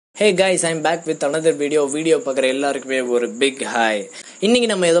Hey guys, I'm back with another video பார்க்குற எல்லாருக்குமே ஒரு பிக் ஹாய். இன்னைக்கு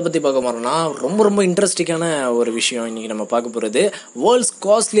நம்ம எதை பற்றி பார்க்க போறோம்னா ரொம்ப இன்ட்ரெஸ்டிங்கான ஒரு விஷயம். இன்னைக்கு நம்ம பார்க்க போகிறது வேர்ல்ட்ஸ்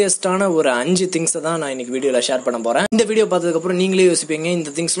காஸ்ட்லியஸ்டான ஒரு 5 திங்ஸை தான் நான் இன்னைக்கு வீடியோவில் ஷேர் பண்ண போகிறேன். இந்த வீடியோ பார்த்ததுக்கப்புறம் நீங்களே யோசிப்பீங்க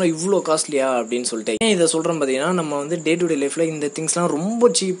இந்த திங்ஸ்லாம் இவ்வளோ காஸ்ட்லியா அப்படின்னு சொல்லிட்டு. ஏன் இதை சொல்கிறேன் பார்த்தீங்கன்னா, நம்ம வந்து டே டு டே லைஃப்பில் இந்த திங்ஸ்லாம்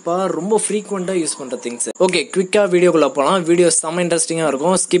ரொம்ப சீப்பாக ரொம்ப ஃப்ரீக்வெண்ட்டாக யூஸ் பண்ணுற திங்ஸ். ஓகே, குவிக்காக வீடியோக்குள்ளே போகலாம். வீடியோ செம்ம இன்ட்ரெஸ்டிங்காக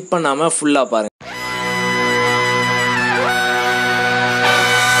இருக்கும். ஸ்கிப் பண்ணாமல் ஃபுல்லாக பாருங்க.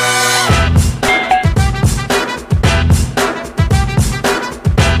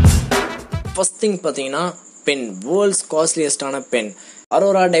 ஃபர்ஸ்ட் திங் பார்த்தீங்கன்னா pen. World's காஸ்ட்லியஸ்டான pen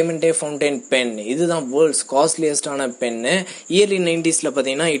Arora டைமண்டே fountain pen. இதுதான் வேர்ல்ட்ஸ் காஸ்ட்லியஸ்டான பென்னு. இயர்லி 90s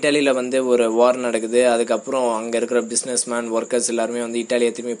பார்த்தீங்கன்னா இட்டாலியில் வந்து ஒரு வார் நடக்குது. அதுக்கப்புறம் அங்கே இருக்கிற பிஸ்னஸ் மேன் ஒர்க்கர்ஸ் எல்லாருமே வந்து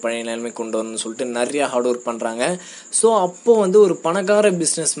இட்டாலியை திரும்பி பழைய நிலைமை கொண்டு வரணும்னு சொல்லிட்டு நிறையா ஹார்ட் ஒர்க் பண்ணுறாங்க. ஸோ அப்போ வந்து ஒரு பணக்கார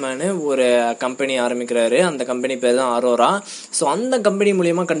பிஸ்னஸ் மேனு ஒரு கம்பெனி ஆரம்பிக்கிறாரு. அந்த கம்பெனி பேர் தான் அரோரா. ஸோ அந்த கம்பெனி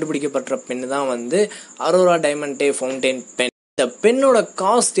மூலியமாக கண்டுபிடிக்கப்பட்ட பென் தான் வந்து அரோரா டைமண்டே ஃபவுண்டைன் பென். இந்த பென்னோட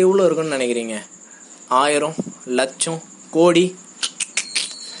காஸ்ட் எவ்வளோ இருக்குன்னு நினைக்கிறீங்க? 1000, லட்சம், கோடி?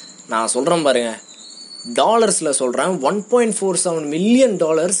 நான் சொல்கிறேன் பாருங்க, டாலர்ஸில் சொல்கிறேன். $1.47 மில்லியன்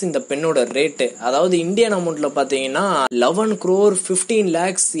இந்த பெண்ணோட ரேட்டு. அதாவது இந்தியன் அமௌண்ட்டில் பார்த்தீங்கன்னா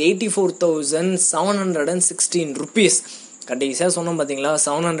 11,15,84,716 rupees. கடைசியாக சொன்னோம் பார்த்தீங்களா,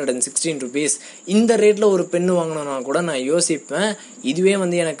 716 rupees. இந்த ரேட்டில் ஒரு பெண்ணு வாங்கணும்னா கூட நான் யோசிப்பேன், இதுவே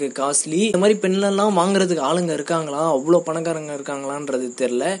வந்து எனக்கு காஸ்ட்லி. இந்த மாதிரி பெண்ணெல்லாம் வாங்குறதுக்கு ஆளுங்க இருக்காங்களா, அவ்வளோ பணக்காரங்க இருக்காங்களான்றது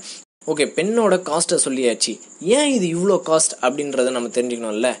தெரில. ஓகே, பெண்ணோட காஸ்ட்டை சொல்லியாச்சு. ஏன் இது இவ்வளோ காஸ்ட் அப்படின்றத நம்ம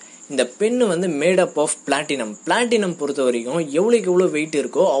தெரிஞ்சுக்கணும்ல. இந்த பென்னு வந்து made up of platinum. Platinum பொறுத்த வரைக்கும் எவ்வளோக்கு எவ்வளோ வெயிட்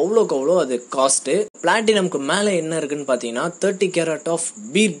இருக்கோ அவ்வளோக்கு அவ்வளோ அது காஸ்ட்டு. பிளாட்டினம்க்கு மேலே என்ன இருக்குன்னு பார்த்தீங்கன்னா 30 carrot of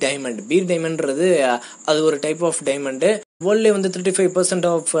beat diamond. Beat டைமண்ட்றது அது ஒரு டைப் ஆஃப் டைமண்டு. வேர்ல்ட்லேயே வந்து 35%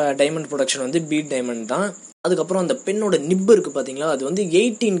 ஆஃப் டைமண்ட் ப்ரொடக்ஷன் வந்து பீட் டைமண்ட் தான். அதுக்கப்புறம் அந்த பெண்ணோட நிப்பு இருக்கு பார்த்தீங்களா, அது வந்து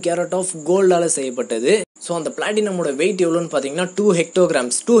 18 கேரட் ஆஃப் கோல்டால செய்யப்பட்டது. ஸோ அந்த பிளாட்டினமோட வெயிட் எவ்வளோன்னு பார்த்தீங்கன்னா 2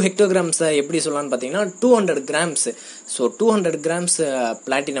 hectograms. 2 hectograms எப்படி சொல்லலாம்னு பார்த்தீங்கன்னா 200 grams. ஸோ 200 grams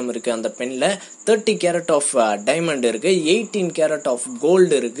பிளாட்டினம் இருக்குது அந்த பெண்ணில். 30 கேரட் ஆஃப் டைமண்ட் இருக்குது, 18 கேரட் ஆஃப்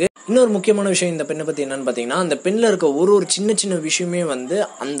கோல்டு இருக்குது. இன்னொரு முக்கியமான விஷயம் இந்த பெண்ணை பற்றி என்னன்னு பார்த்தீங்கன்னா, அந்த பெண்ணில் இருக்க ஒரு சின்ன விஷயமே வந்து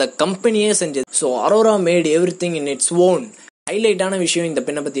அந்த கம்பெனியே செஞ்சது. So Arora mat every thing in its own. ஹைலைட்டான விஷயம் இந்த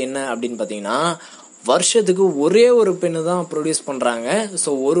பெண்ணை பற்றி என்ன அப்படின்னு பார்த்தீங்கன்னா, வருஷத்துக்கு ஒரே ஒரு பெண்ணு தான் ப்ரொடியூஸ் பண்ணுறாங்க. ஸோ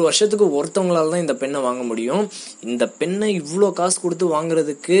ஒரு வருஷத்துக்கு ஒருத்தவங்களால தான் இந்த பெண்ணை வாங்க முடியும். இந்த பெண்ணை இவ்வளோ காசு கொடுத்து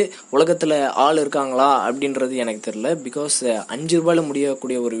வாங்குறதுக்கு உலகத்தில் ஆள் இருக்காங்களா அப்படின்றது எனக்கு தெரியல. பிகாஸ் 5 ரூபாயில்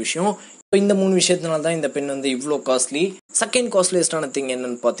முடியக்கூடிய ஒரு விஷயம். இப்போ இந்த 3 விஷயத்தினால தான் இந்த பெண் வந்து இவ்வளோ காஸ்ட்லி. செகண்ட் காஸ்ட்லியஸ்டான திங்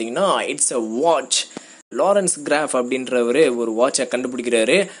என்னன்னு பார்த்தீங்கன்னா, it's a watch. Lawrence graph அப்படின்றவர் ஒரு வாட்சை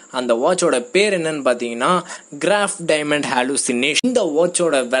கண்டுபிடிக்கிறாரு. அந்த வாட்சோட பேர் என்னன்னு பார்த்தீங்கன்னா கிராஃப் டைமண்ட் ஹாலுசினேஷன். இந்த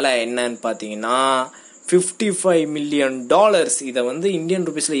வாட்சோட விலை என்னன்னு பார்த்தீங்கன்னா $55 மில்லியன். இதை வந்து இந்தியன்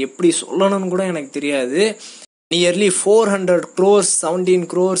ருபீஸில் எப்படி சொல்லணும்னு கூட எனக்கு தெரியாது. நியர்லி 400 crores, 17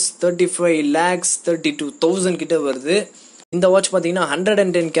 crores, 35 lakhs, 32,000 கிட்ட வருது. இந்த வாட்ச் பார்த்தீங்கன்னா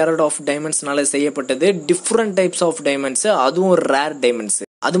 110 கேரட் ஆஃப் டைமண்ட்ஸ்னால செய்யப்பட்டது. டிஃப்ரெண்ட் டைப்ஸ் ஆஃப் டைமண்ட்ஸ், அதுவும் ரேர் டைமண்ட்ஸ்.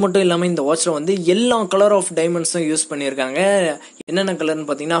 அது மட்டும் இல்லாமல் இந்த வாட்சில் வந்து எல்லா கலர் ஆஃப் டைமண்ட்ஸும் யூஸ் பண்ணியிருக்காங்க. என்னென்ன கலர்னு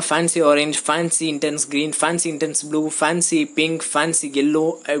பார்த்தீங்கன்னா fancy orange, fancy intense green, fancy intense blue, fancy pink, fancy yellow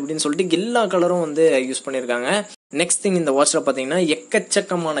அப்படின்னு சொல்லிட்டு எல்லா கலரும் வந்து யூஸ் பண்ணியிருக்காங்க. நெக்ஸ்ட் திங், இந்த வாட்சில் பார்த்தீங்கன்னா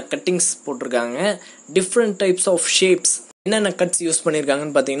எக்கச்சக்கமான கட்டிங்ஸ் போட்டிருக்காங்க. Different types of shapes. என்னென்ன கட்ஸ் யூஸ்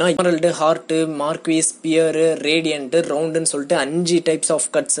பண்ணியிருக்காங்கன்னு பார்த்தீங்கன்னா எமரல்டு, ஹார்ட்டு, மார்க்வீஸ், பியரு, ரேடியன்ட்டு, ரவுண்டுன்னு சொல்லிட்டு 5 டைப்ஸ் ஆஃப்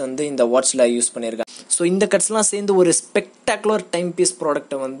கட்ஸ் வந்து இந்த வாட்சில் யூஸ் பண்ணியிருக்காங்க. ஸோ இந்த கட்ஸ்லாம் சேர்ந்து ஒரு ஸ்பெக்டாகுலர் டைம் பீஸ்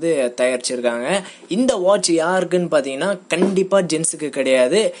ப்ராடக்டை வந்து தயாரிச்சிருக்காங்க. இந்த வாட்ச் யாருக்குன்னு பார்த்தீங்கன்னா கண்டிப்பாக ஜென்ஸுக்கு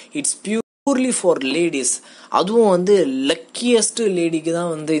கிடையாது. It's purely for ladies. அதுவும் வந்து லக்கியஸ்ட் லேடிக்கு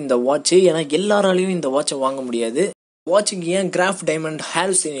தான் வந்து இந்த வாட்ச். ஏன்னா எல்லாராலையும் இந்த வாட்சை வாங்க முடியாது. வாட்சுக்கு ஏன் கிராஃப் டைமண்ட்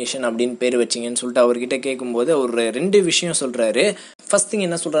ஹாலுசினேஷன் அப்படின்னு பேர் வச்சிங்கன்னு சொல்லிட்டு அவர்கிட்ட கேட்கும்போது அவர் 2 விஷயம் சொல்றாரு. ஃபர்ஸ்ட் திங்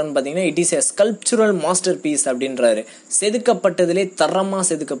என்ன சொல்றாருன்னு பார்த்தீங்கன்னா, it is a ஸ்கல்ப்சுரல் master piece அப்படின்றாரு. செதுக்கப்பட்டதிலே தரமாக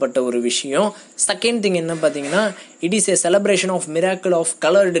செதுக்கப்பட்ட ஒரு விஷயம். செகண்ட் திங் என்ன பார்த்தீங்கன்னா, it is a celebration of miracle of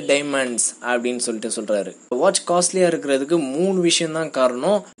coloured diamonds அப்படின்னு சொல்லிட்டு சொல்றாரு. வாட்ச் காஸ்ட்லியா இருக்கிறதுக்கு 3 விஷயம் தான்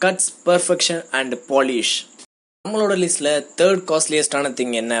காரணம்: கட்ஸ், பெர்ஃபெக்ஷன் அண்ட் பாலிஷ். நம்மளோட லிஸ்ட்ல தேர்ட் காஸ்ட்லியஸ்டான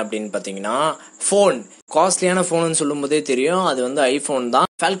திங் என்ன அப்படின்னு பார்த்தீங்கன்னா ஃபோன். காஸ்ட்லியான ஃபோன்னு சொல்லும் போதே தெரியும், அது வந்து ஐஃபோன் தான்.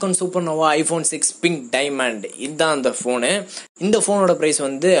 Falcon super Noah iPhone 6 pink diamond, இதுதான் அந்த ஃபோனு. இந்த ஃபோனோட ப்ரைஸ்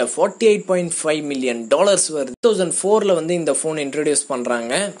வந்து $48.5 மில்லியன் வருது. 2004 வந்து இந்த ஃபோன் இன்ட்ரடியூஸ்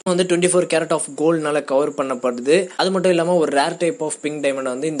பண்றாங்க. வந்து 24 கேரட் ஆஃப் கோல்ட்னால கவர் பண்ணப்படுது. அது மட்டும் இல்லாம ஒரு rare type of pink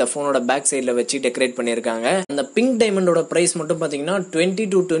diamond வந்து இந்த ஃபோனோட பேக் சைட்ல வச்சு டெக்கரேட் பண்ணியிருக்காங்க. அந்த பிங்க் டைமண்டோட ப்ரைஸ் மட்டும் பாத்தீங்கன்னா $20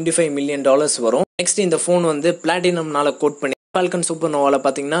 to $25 மில்லியன் வரும். நெக்ஸ்ட் இந்த ஃபோன் வந்து பிளாட்டினம்னால கோட் பண்ணி ஃபால்கன் சூப்பர் நோவால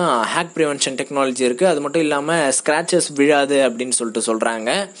பார்த்தீங்கன்னா ஹேக் ப்ரிவென்ஷன் டெக்னாலஜி இருக்கு. அது மட்டும் இல்லாமல் ஸ்கிராச்சஸ் விழாது அப்படின்னு சொல்லிட்டு சொல்றாங்க.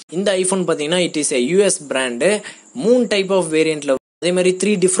 இந்த ஐஃபோன் பார்த்தீங்கன்னா it is a US brand. 3 type of வேரியன்ட்ல அதே மாதிரி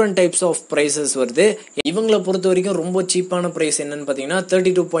 3 டிஃப்ரெண்ட் டைப்ஸ் ஆஃப் ப்ரைஸஸ் வருது. இவங்களை பொறுத்த வரைக்கும் ரொம்ப சீப்பான ப்ரைஸ் என்னன்னு பார்த்தீங்கன்னா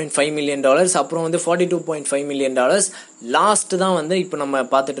 $32.5 million, அப்புறம் வந்து $42.5 million, லாஸ்ட் தான் வந்து இப்போ நம்ம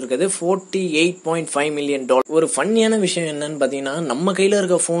பார்த்துட்டு இருக்கிறது $48.5 million. ஒரு ஃபன்னியான விஷயம் என்னன்னு பார்த்தீங்கன்னா, நம்ம கையில்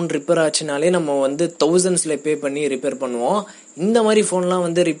இருக்க ஃபோன் ரிப்பேர் ஆச்சுனாலே நம்ம வந்து தௌசண்ட்ஸில் பே பண்ணி ரிப்பேர் பண்ணுவோம். இந்த மாதிரி ஃபோன்லாம்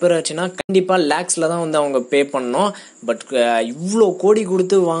வந்து ரிப்பேர் ஆச்சுன்னா கண்டிப்பாக லேக்ஸில் தான் வந்து அவங்க பே பண்ணணும். பட் இவ்வளோ கோடி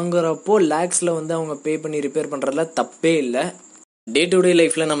கொடுத்து வாங்குறப்போ லேக்ஸில் வந்து அவங்க பே பண்ணி ரிப்பேர் பண்ணுறதுல தப்பே இல்லை. டே டு டே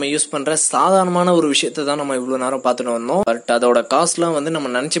லைஃப்ல நம்ம யூஸ் பண்ற சாதாரணமான ஒரு விஷயத்தை தான் நம்ம இவ்வளவு நேரம் பார்த்துட்டு வந்தோம். பட் அதோட காஸ்ட்லாம் வந்து நம்ம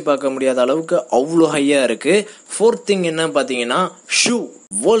நினைச்சு பார்க்க முடியாத அளவுக்கு அவ்வளோ ஹையா இருக்கு. ஃபோர்த் திங் என்ன பாத்தீங்கன்னா shoe.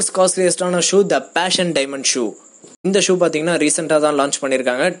 World's காஸ்ட்லியஸ்டான shoe the passion diamond shoe. இந்த ஷூ பாத்தீங்கன்னா ரீசெண்டா தான் லான்ச்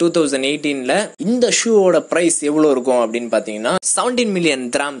பண்ணிருக்காங்க 2018ல. இந்த ஷூவோட பிரைஸ் எவ்வளவு இருக்கும் அப்படின்னு பாத்தீங்கன்னா $17 million.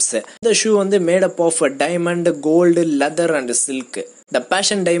 இந்த ஷூ வந்து made up of diamond, gold, leather and silk. The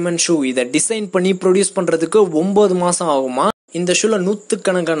passion diamond shoe இதை டிசைன் பண்ணி ப்ரொடியூஸ் பண்றதுக்கு 9 மாசம் ஆகுமா. இந்த ஷூல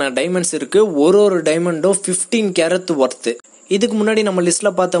 100கணக்கான டைமண்ட்ஸ் இருக்கு. ஒரு டைமண்டும் 15 கேரட் ஒர்த்து. இதுக்கு முன்னாடி நம்ம லிஸ்ட்ல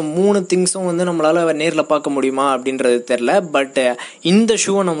பார்த்த 3 திங்ஸும் வந்து நம்மளால நேர்ல பார்க்க முடியுமா அப்படின்றது தெரியல. பட் இந்த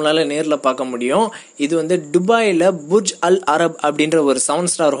ஷூவை நம்மளால நேர்ல பார்க்க முடியும். இது வந்து துபாயில புர்ஜ் அல் அரப் அப்படின்ற ஒரு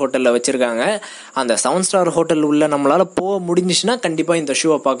 7 ஸ்டார் ஹோட்டல்ல வச்சிருக்காங்க. அந்த 7 ஸ்டார் ஹோட்டல் உள்ள நம்மளால போக முடிஞ்சிச்சுன்னா கண்டிப்பா இந்த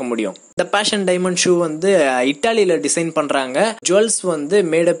ஷூவை பார்க்க முடியும். இந்த பேஷன் டைமண்ட் ஷூ வந்து இட்டாலியில டிசைன் பண்றாங்க. ஜுவல்ஸ் வந்து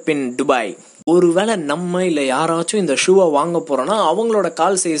மேட் அப் இன் துபாய். ஒருவேளை நம்ம இல்லை யாராச்சும் இந்த ஷூவை வாங்க போறோம்னா அவங்களோட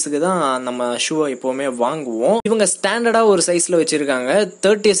கால் சைஸுக்கு தான் நம்ம ஷூவை எப்பவுமே வாங்குவோம். இவங்க ஸ்டாண்டர்டா ஒரு சைஸ்ல வச்சிருக்காங்க.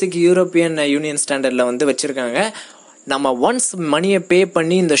 36 யூரோப்பியன் யூனியன் ஸ்டாண்டர்ட்ல வந்து வச்சிருக்காங்க. நம்ம ஒன்ஸ் மணியை பே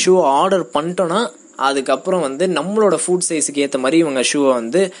பண்ணி இந்த ஷூவை ஆர்டர் பண்ணிட்டோம்னா அதுக்கப்புறம் வந்து நம்மளோட ஃபுட் சைஸுக்கு ஏற்ற மாதிரி இவங்க ஷூவை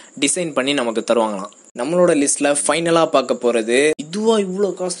வந்து டிசைன் பண்ணி நமக்கு தருவாங்களாம். நம்மளோட லிஸ்ட்ல ஃபைனலா பார்க்க போறது இதுவா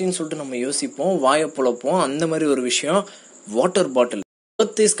இவ்வளோ காஸ்ட்லின்னு சொல்லிட்டு நம்ம யோசிப்போம், வாயை புழப்போம். அந்த மாதிரி ஒரு விஷயம் water bottle.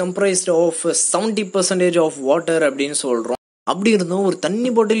 Earth is comprised of 70% of water அப்படின்னு சொல்றோம். அப்படி இருந்தும் ஒரு தண்ணி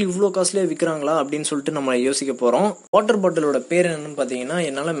பாட்டில் இவ்வளோ காஸ்ட்லியா விற்கிறாங்களா அப்படின்னு சொல்லிட்டு நம்ம யோசிக்க போறோம். வாட்டர் பாட்டிலோட பேர் என்னன்னு பார்த்தீங்கன்னா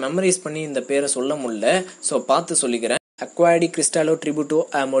என்னால் மெமரைஸ் பண்ணி இந்த பேரை சொல்ல முடியல. ஸோ பார்த்து சொல்லிக்கிறேன். அக்வாடி கிறிஸ்டாலோ ட்ரிபியூட்டோ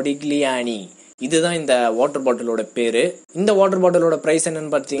மொடிக்லியானி. இதுதான் இந்த வாட்டர் பாட்டிலோட பேரு. இந்த வாட்டர் பாட்டிலோட பிரைஸ்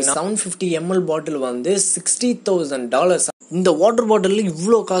என்னன்னு பார்த்தீங்கன்னா 750 ml பாட்டில் வந்து $60,000. இந்த வாட்டர் பாட்டில்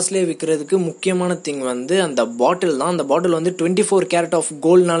இவ்வளோ காஸ்ட்லியா விற்கிறதுக்கு முக்கியமான திங் வந்து அந்த பாட்டில் தான். அந்த பாட்டில் வந்து 24 கேரட் ஆஃப்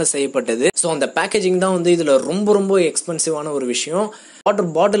கோல்ட்னால செய்யப்பட்டது. ஸோ அந்த பேக்கேஜிங் தான் வந்து இதுல ரொம்ப ரொம்ப எக்ஸ்பென்சிவான ஒரு விஷயம். வாட்டர்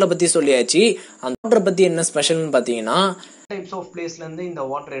பாட்டிலை பத்தி சொல்லியாச்சு. அந்த வாட்டரை பத்தி என்ன ஸ்பெஷல்னு பார்த்தீங்கன்னா டைப்ஸ் ஆஃப் பிளேஸ்ல இருந்து இந்த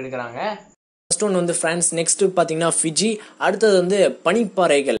வாட்டர் எடுக்கிறாங்க. ஃபர்ஸ்ட் ஒன் வந்து பிரான்ஸ், நெக்ஸ்ட் பார்த்தீங்கன்னா ஃபிஜி, அடுத்தது வந்து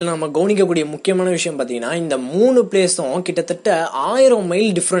பனிப்பாறைகள். நம்ம கவனிக்கக்கூடிய முக்கியமான விஷயம் பார்த்தீங்கன்னா இந்த 3 பிளேஸும் கிட்டத்தட்ட 1000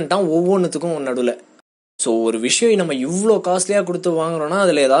 மைல் டிஃப்ரெண்டா ஒவ்வொன்றுத்துக்கும் நடுவில். ஸோ ஒரு விஷயம் நம்ம இவ்வளோ காஸ்ட்லியாக கொடுத்து வாங்குறோம்னா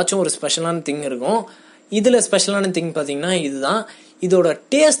அதில் ஏதாச்சும் ஒரு ஸ்பெஷலான திங் இருக்கும். இதில் ஸ்பெஷலான திங் பார்த்தீங்கன்னா இதுதான். இதோட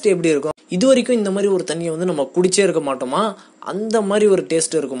டேஸ்ட் எப்படி இருக்கும்? இது வரைக்கும் இந்த மாதிரி ஒரு தண்ணியை வந்து நம்ம குடிச்சே இருக்க மாட்டோமா, அந்த மாதிரி ஒரு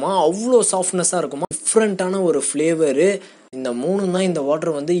டேஸ்ட் இருக்குமா, அவ்வளோ சாஃப்ட்னஸாக இருக்குமா, டிஃப்ரெண்ட்டான ஒரு ஃப்ளேவரு. இந்த 3 தான் இந்த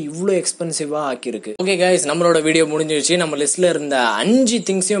வாட்டர் வந்து இவ்வளோ எக்ஸ்பென்சிவா ஆக்கியிருக்கு. ஓகே கைஸ், நம்மளோட வீடியோ முடிஞ்சிருச்சு. நம்ம லிஸ்ட்ல இருந்த 5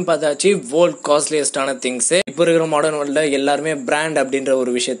 திங்ஸையும் பார்த்தாச்சு. World காஸ்ட்லியஸ்டான things. இப்போ இருக்கிற மாடர்ன் வேர்ல்ட்ல எல்லாருமே பிராண்ட் அப்படின்ற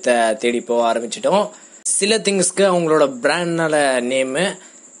ஒரு விஷயத்த தேடி போக ஆரம்பிச்சிட்டோம். சில திங்ஸ்க்கு அவங்களோட பிராண்ட்னால நேமு,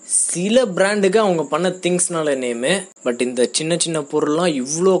 சில பிராண்டுக்கு அவங்க பண்ண திங்ஸ்னால நேமு. பட் இந்த சின்ன சின்ன பொருள்லாம்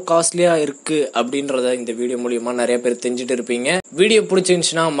இவ்வளோ காஸ்ட்லியா இருக்கு அப்படின்றத இந்த வீடியோ மூலியமா நிறைய பேர் தெரிஞ்சுட்டு இருப்பீங்க. வீடியோ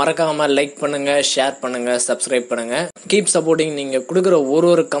பிடிச்சிருந்துச்சுன்னா மறக்காம லைக் பண்ணுங்க, ஷேர் பண்ணுங்க, சப்ஸ்கிரைப் பண்ணுங்க. Keep supporting. நீங்க கொடுக்குற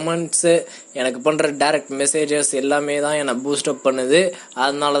ஒரு கமெண்ட்ஸ், எனக்கு பண்ற டைரக்ட் மெசேஜஸ் எல்லாமே தான் என்னை பூஸ்ட் அப் பண்ணுது.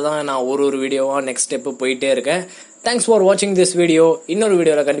 அதனால தான் நான் ஒரு வீடியோவா நெக்ஸ்ட் ஸ்டெப் போயிட்டே இருக்கேன். தேங்க்ஸ் ஃபார் வாட்சிங் திஸ் வீடியோ. இன்னொரு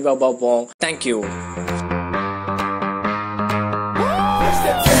வீடியோவில் கண்டிப்பாக பார்ப்போம். தேங்க்யூ.